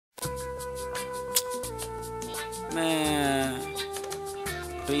Man,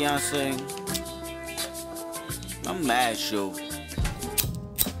 Beyonce, I'm mad at you.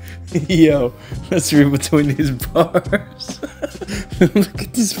 Yo, let's read between these bars. Look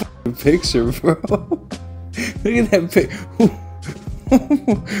at this picture, bro. Look at that picture.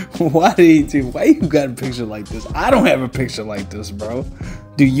 Why you got a picture like this? I don't have a picture like this, bro.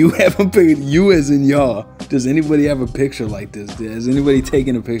 Do you have a picture? You as in y'all. Does anybody have a picture like this? Has anybody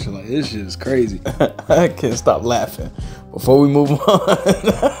taken a picture like this? This shit is crazy. I can't stop laughing. Before we move on,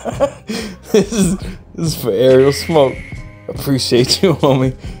 this is for Ariel Smoke. Appreciate you,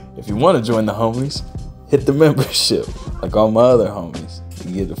 homie. If you want to join the homies, hit the membership like all my other homies.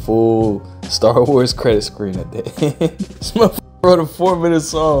 You get the full Star Wars credit screen at the end. This motherfucker wrote a 4-minute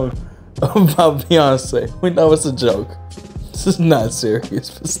song about Beyonce. We know it's a joke. This is not serious,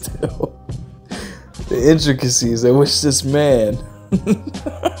 but still. The intricacies, I wish this man. They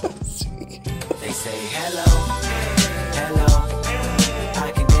say hello, hello.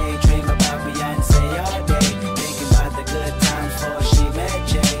 I can daydream about Beyonce all day. Thinking about the good times before she met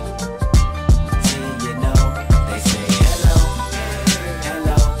Jay. See, you know, they say hello,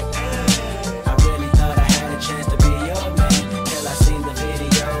 hello. I really thought I had a chance to be your man. Till I seen the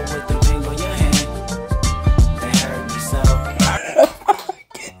video with the ring on your hand. They hurt me so.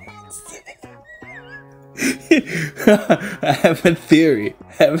 I have a theory.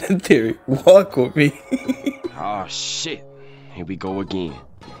 Walk with me. Oh shit. Here we go again.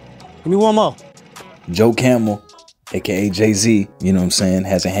 Give me one more. Joe Camel, aka Jay-Z, you know what I'm saying,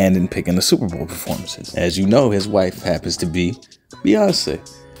 has a hand in picking the Super Bowl performances. As you know, his wife happens to be Beyonce.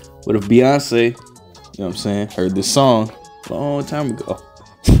 But if Beyonce, you know what I'm saying, heard this song a long time ago,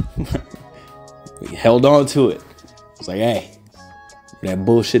 we held on to it. It's like, hey, that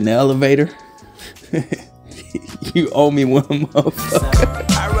bullshit in the elevator, you owe me one,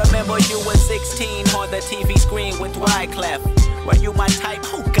 motherfucker. I remember you were 16 on the TV screen with Wyclef. Were you my type?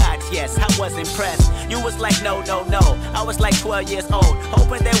 Oh God, yes, I was impressed. You was like, no, no, no. I was like 12 years old,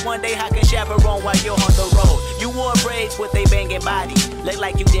 hoping that one day I can chaperone while you're on the road. You wore braids with a banging body, look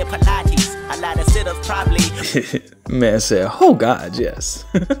like you did Pilates. A lot of sit-ups probably. Man said, oh God, yes.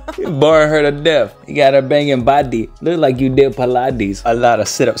 Boring her to death. You got a banging body, look like you did Pilates. A lot of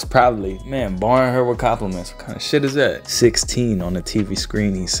sit-ups probably. Man, boring her with compliments. What kind of shit is that? 16 on the TV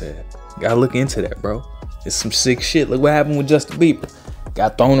screen, he said. Gotta look into that, bro. It's some sick shit. Look what happened with Justin Bieber.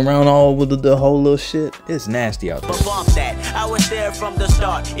 Got thrown around all with the whole little shit. It's nasty out there. Bump that. I was there from the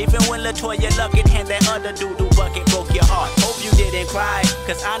start. Even when LaToya Luckett and that other doo-doo bucket broke your heart. Hope you didn't cry,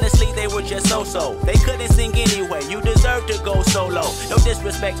 cause honestly they were just so-so. They couldn't sing anyway. You deserve to go solo. No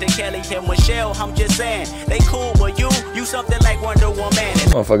disrespect to Kelly and Michelle, I'm just saying. They cool, but you something like Wonder Woman.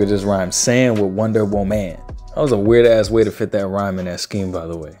 Motherfucker just rhymed saying with Wonder Woman. That was a weird ass way to fit that rhyme in that scheme, by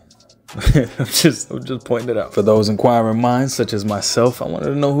the way. I'm just pointing it out. For those inquiring minds, such as myself, I wanted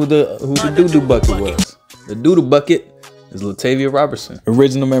to know who the doo-doo bucket was. The doo-doo bucket is Latavia Robertson,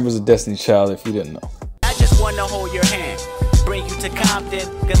 original members of Destiny's Child, if you didn't know. I just want to hold your hand, bring you to Compton,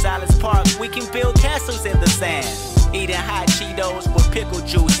 Gonzalez Park. We can build castles in the sand. Eating hot Cheetos with pickle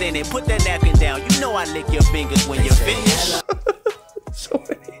juice in it. Put that napkin down. You know I lick your fingers when you're finished.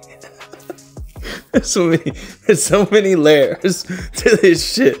 There's so many layers to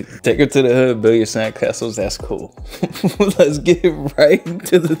this shit. Take her to the hood, build your sandcastles, that's cool. Let's get right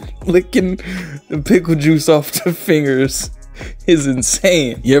to the licking the pickle juice off the fingers. Is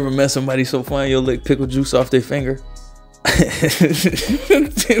insane. You ever met somebody so fine you'll lick pickle juice off their finger?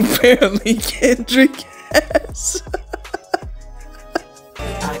 Apparently Kendricks has.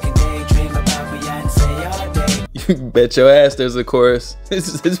 I can daydream about Beyonce all day. You bet your ass there's a chorus.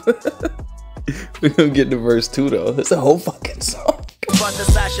 We're gonna get to verse 2 though. It's a whole fucking song. From the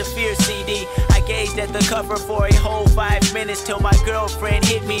Sasha Fierce CD, I gazed at the cover for a whole 5 minutes till my girlfriend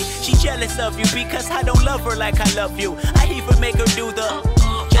hit me. She jealous of you because I don't love her like I love you. I even make her do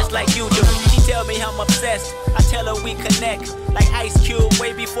the just like you do. She tell me I'm obsessed. I tell her we connect like Ice Cube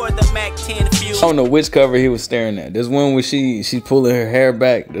way before the Mac 10 feud. I don't know which cover he was staring at. There's one where she's pulling her hair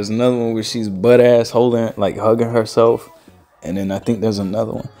back. There's another one where she's butt ass holding, like hugging herself. And then I think there's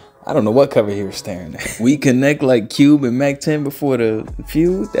another one. I don't know what cover he was staring at. We connect like Cube and Mac 10 before the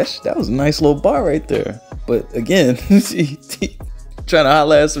feud. That was a nice little bar right there. But again, she trying to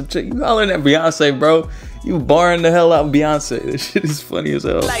holler at some chick. You hollering at Beyonce, bro. You barring the hell out of Beyonce. This shit is funny as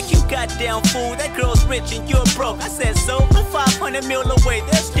hell. Like you goddamn fool, that girl's rich and you're broke. I said so. I'm 5 100 mil away,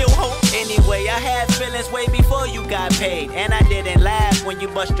 there's still hope. Anyway, I had feelings way before you got paid. And I didn't laugh when you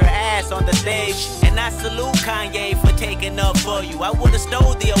bust your ass on the stage. And I salute Kanye for taking up for you. I would've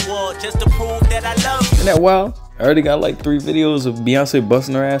stole the award just to prove that I love you. Isn't that wild? I already got like 3 videos of Beyonce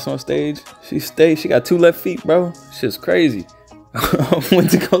busting her ass on stage. She got 2 left feet, bro. Shit's crazy. I went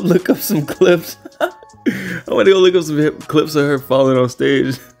to go look up some clips. I went to go look up some clips of her falling on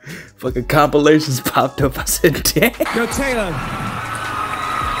stage. Fucking compilations popped up. I said, damn. Yo, Taylor,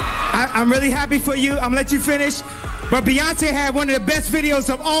 I'm really happy for you. I'm gonna let you finish. But Beyonce had one of the best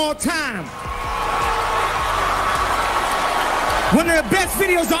videos of all time. One of the best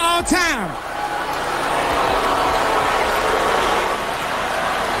videos of all time.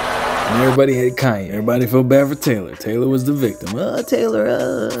 And everybody hated Kanye. Everybody felt bad for Taylor. Taylor was the victim.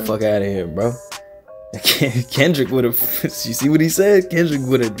 Taylor, fuck out of here, bro. Kendrick would have, you see what he said? Kendrick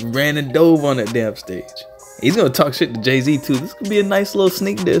would have ran and dove on that damn stage. He's gonna talk shit to Jay-Z too. This could be a nice little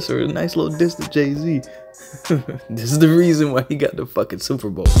sneak diss or a nice little diss to Jay-Z. This is the reason why he got the fucking Super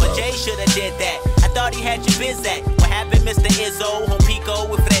Bowl. But Jay should have did that. I thought he had your biz at. What happened, Mr. Izzo, Home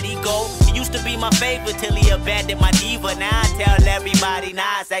Pico with Federico? He used to be my favorite till he abandoned my diva. Now I tell everybody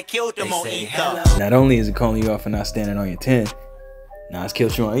Nas that killed him on Ether. Not only is it calling you out for not standing on your 10, Nas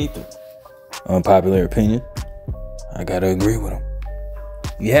killed you on Ether. Unpopular opinion, I gotta agree with him.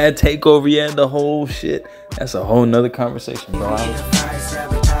 You had Takeover, you had the whole shit. That's a whole nother conversation, bro.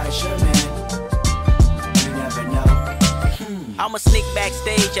 I'ma sneak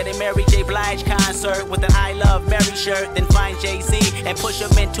backstage at a Mary J. Blige concert with an I Love Mary shirt, then find Jay-Z and push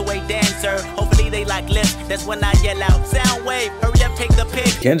him into a dancer. Hopefully they like lips, that's when I yell out, Soundwave, hurry up, take the pic.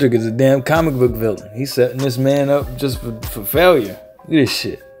 Kendrick is a damn comic book villain. He's setting this man up just for failure. Look at this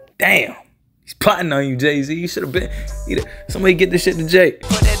shit. Damn. He's plotting on you, Jay-Z. You should have been. Somebody get this shit to Jay.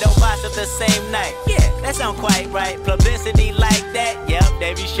 Put it on box up the same night. Yeah, that sound quite right. Publicity like that. Yep,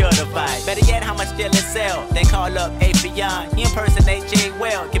 they be sure to fight. Better yet, how much still it sell? Then call up Afion. He impersonate Jay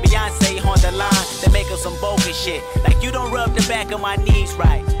well. Get Beyonce on the line. Then make up some bogus shit. Like you don't rub the back of my knees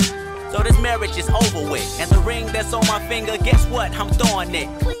right. So this marriage is over with. And the ring that's on my finger, guess what? I'm throwing it.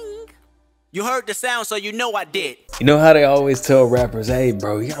 Cling. You heard the sound, so you know I did. You know how they always tell rappers, hey,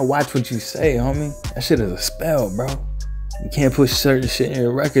 bro, you gotta watch what you say, homie. That shit is a spell, bro. You can't push certain shit in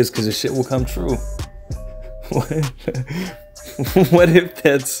your records because the shit will come true. What if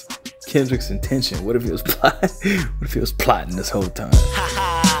that's Kendrick's intention? What if he was plotting? What if he was plotting this whole time?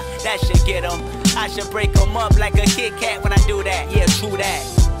 Haha, that should get him. I should break him up like a Kit Kat when I do that. Yeah, true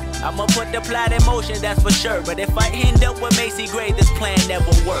that. I'ma put the plot in motion, that's for sure. But if I end up with Macy Gray, this plan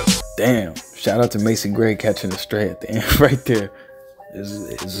never works. Damn. Shout out to Macy Gray catching a stray at the end right there. This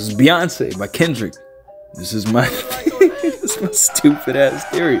is Beyonce by Kendrick. This is my stupid ass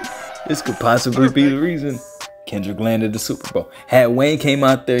theory. This could possibly be the reason Kendrick landed the Super Bowl. Had Wayne came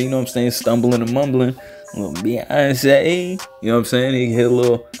out there, you know what I'm saying, stumbling and mumbling, little Beyonce, you know what I'm saying, he hit a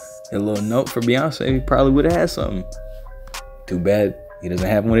little note for Beyonce, he probably would have had something. Too bad he doesn't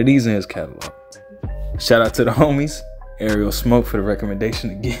have one of these in his catalog. Shout out to the homies. Ariel Smoke for the recommendation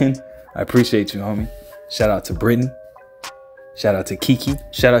again. I appreciate you, homie. Shout out to Brittany. Shout out to Kiki.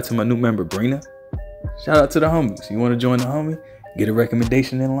 Shout out to my new member, Brina. Shout out to the homies. You want to join the homie? Get a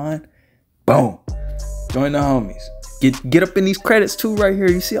recommendation in line? Boom. Join the homies. Get up in these credits too right here.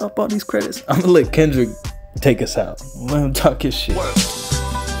 You see up all these credits? I'm gonna let Kendrick take us out. Let him talk his shit.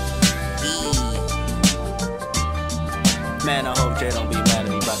 Man, I hope Jay don't be mad at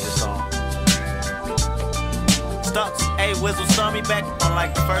me about this song. Stop. Hey, Wizzle, start me back on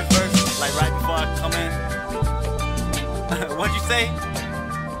like the first verse, like right before I come in. What'd you say?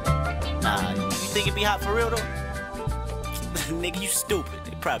 Nah, you think it be hot for real though? Nigga, you stupid.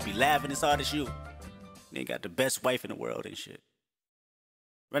 They probably be laughing as hard as you. They got the best wife in the world and shit.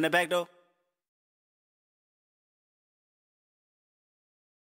 Run that back though.